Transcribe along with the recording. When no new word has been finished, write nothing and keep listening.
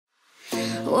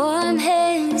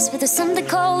curious, but there's something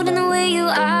cold in the way you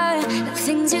are. The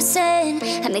things you said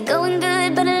had me going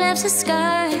good, but it left a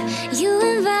scar. You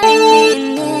invited me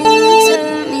and then you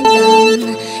turned me down.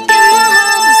 Get my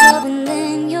hopes up and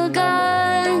then you're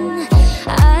gone.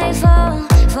 I fall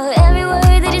for every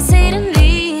word that you say to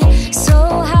me. So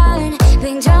hard,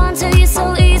 being drawn to you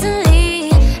so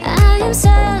easily. I am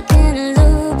stuck in a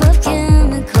loop of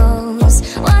chemicals.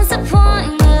 What's the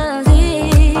point of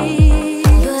this?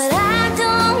 But I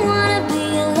don't wanna be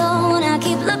alone. I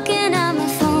keep looking at my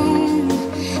phone,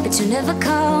 but you never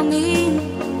call me.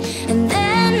 And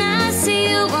then I see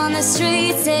you on the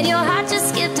street, said your heart just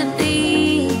skipped a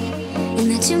beat, and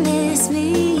that you miss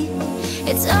me.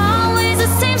 It's always the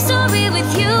same story with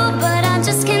you, but I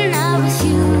just cannot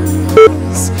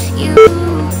refuse you.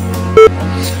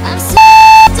 I'm so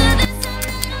to this.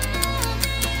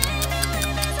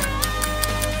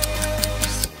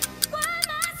 Why am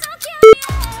I so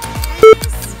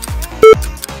curious?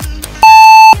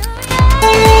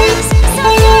 Curious, so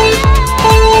curious.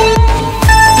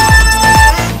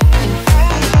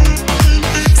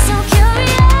 So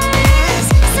curious,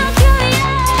 so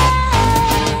curious.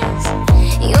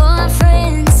 Your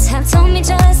friends have told me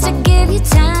just to give you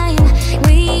time.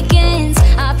 Weekends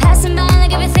are passing by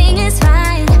like everything is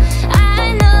fine.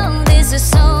 I know this is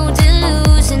so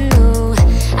delusional.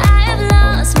 I have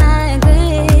lost my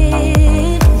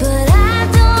grip, but I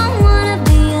don't wanna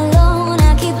be alone.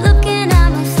 I keep looking at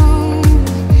my phone,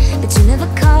 but you never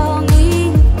call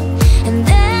me. And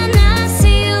then I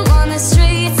see you on the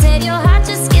street, said your heart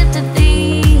just skipped a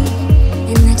beat,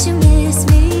 and that you miss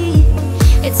me.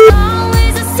 It's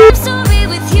always the same story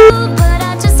with you, but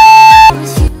I just can't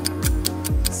refuse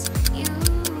you.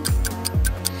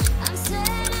 I'm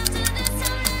set into this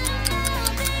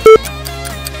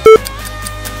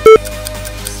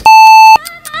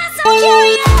I'm so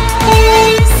curious.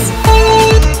 If I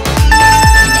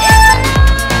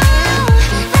know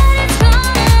that it's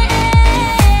gonna end.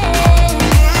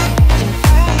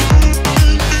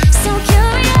 So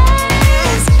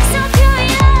curious, so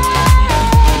curious.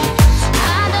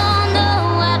 I don't know,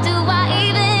 why do I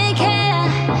even care?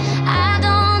 I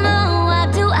don't know, why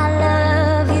do I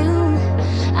love you?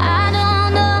 I don't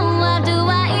know, why do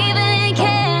I even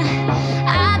care?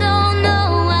 I don't know,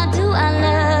 why do I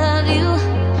love you?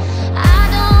 I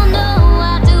don't know,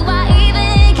 why do I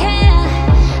even care?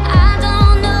 I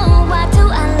don't know, why do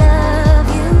I love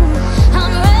you?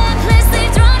 I'm recklessly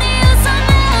drawn to you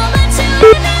somehow, but you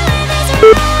hit me with this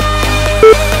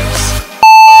rush.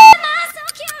 Why am I so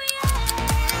curious?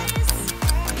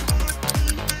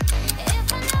 If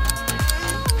I know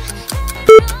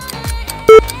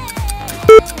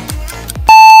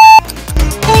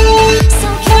so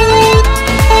curious,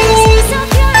 so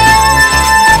curious.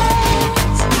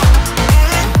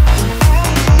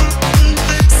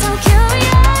 So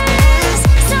curious,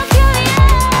 so curious.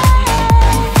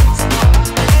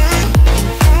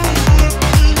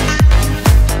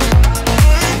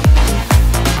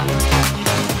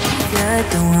 I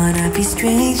don't wanna be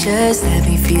strangers. Let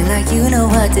me feel like you know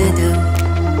what to do.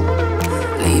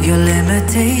 Leave your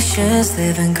limitations,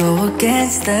 live and go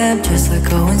against them. Just let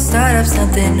go and start up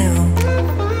something new.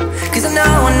 Cause I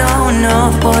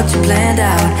know what you planned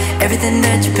out. Everything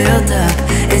that you built up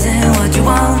isn't what you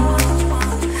want.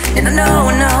 And I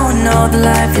know the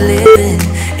life you're living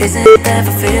isn't that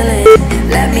fulfilling.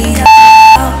 Let me help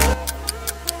you out.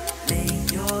 Lay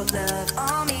your love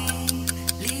on me.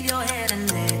 Leave your head and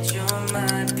let your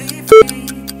mind be free.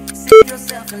 Save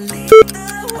yourself and leave the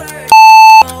world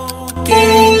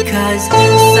broken. Cause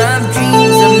some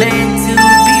dreams are meant to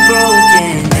be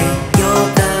broken. Lay your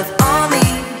love on me.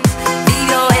 Leave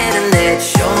your head and let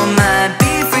your mind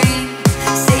be free.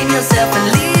 Save yourself and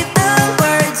leave the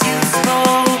words you've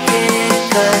spoken.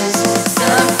 Cause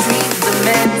some dreams are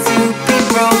meant to be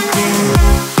broken.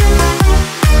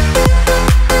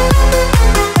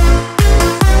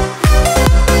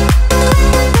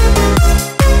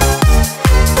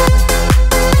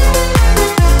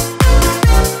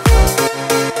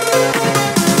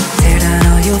 Tear down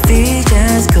all your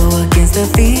visions, go against the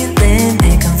feeling.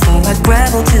 They can fall like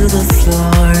gravel to the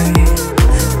floor.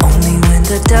 Only when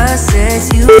the dust settles,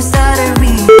 you start to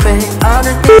regret all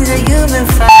the things that you've been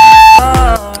fighting for.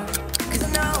 Cause I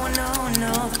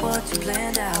know what you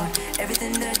planned out.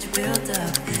 Everything that you built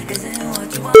up isn't what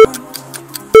you want.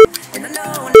 And I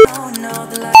know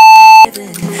the life you're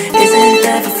living isn't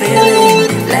that fulfilling.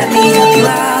 Let me help you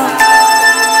out.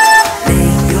 Lay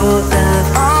your love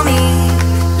on me.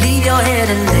 Leave your head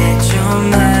and let your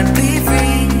mind be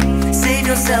free. Save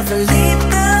yourself and leave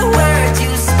the words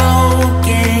you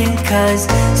spoken. Cause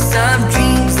some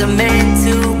dreams are meant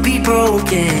to be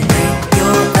broken. Lay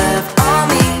your love on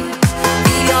me.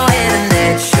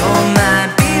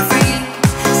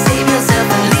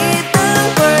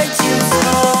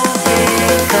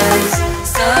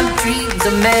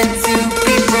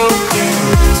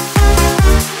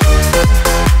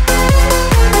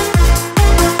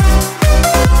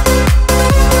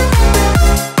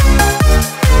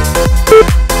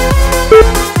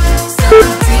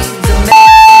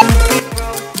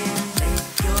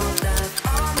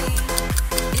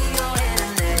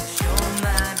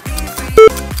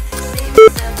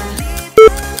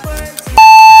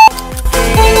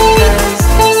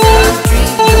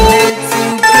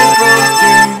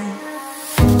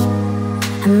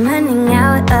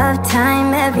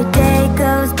 every day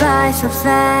goes by so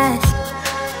fast,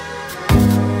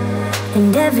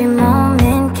 and every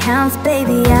moment counts,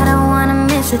 baby, I don't wanna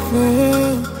miss a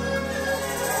thing.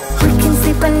 We can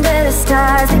sleep under the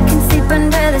stars, we can sleep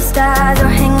under the stars,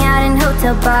 or hang out in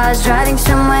hotel bars, driving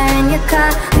somewhere in your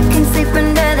car. We can sleep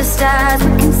under the stars,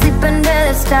 we can sleep under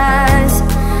the stars,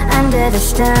 under the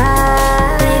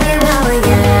stars. Baby, while we're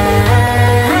young,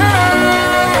 young,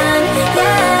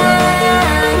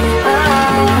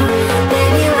 oh,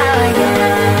 baby, while we're young,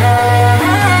 young,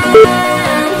 oh.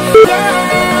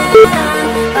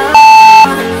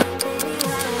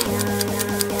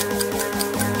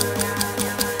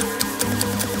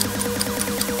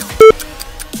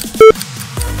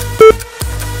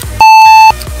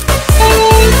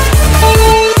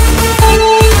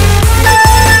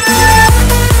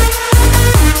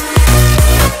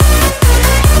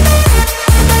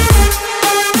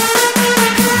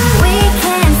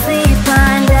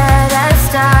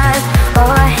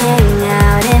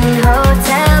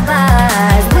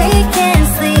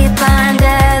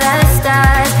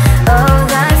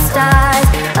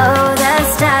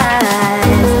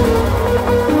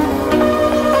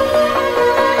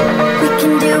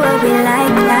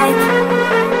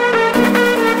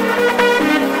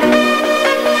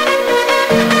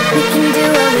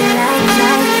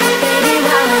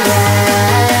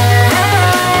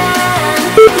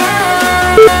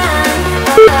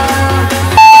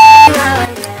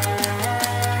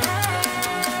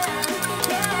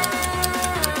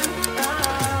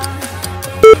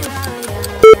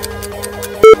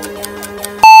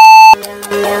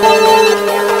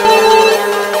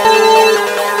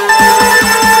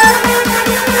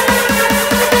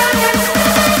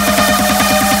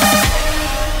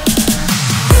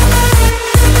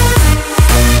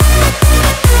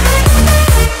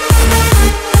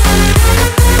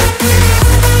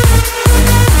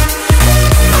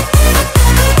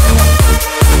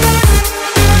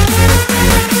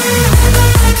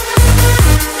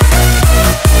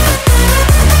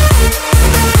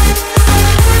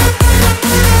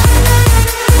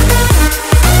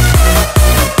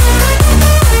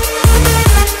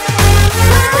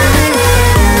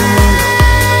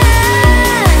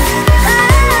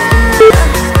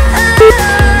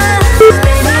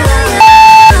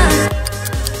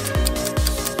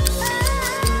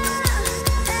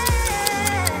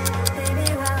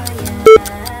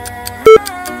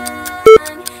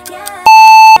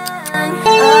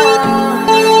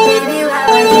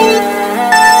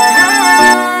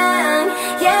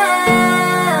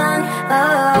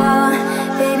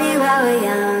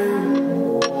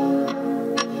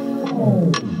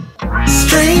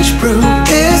 Strange brew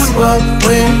is what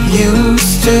we're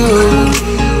used to.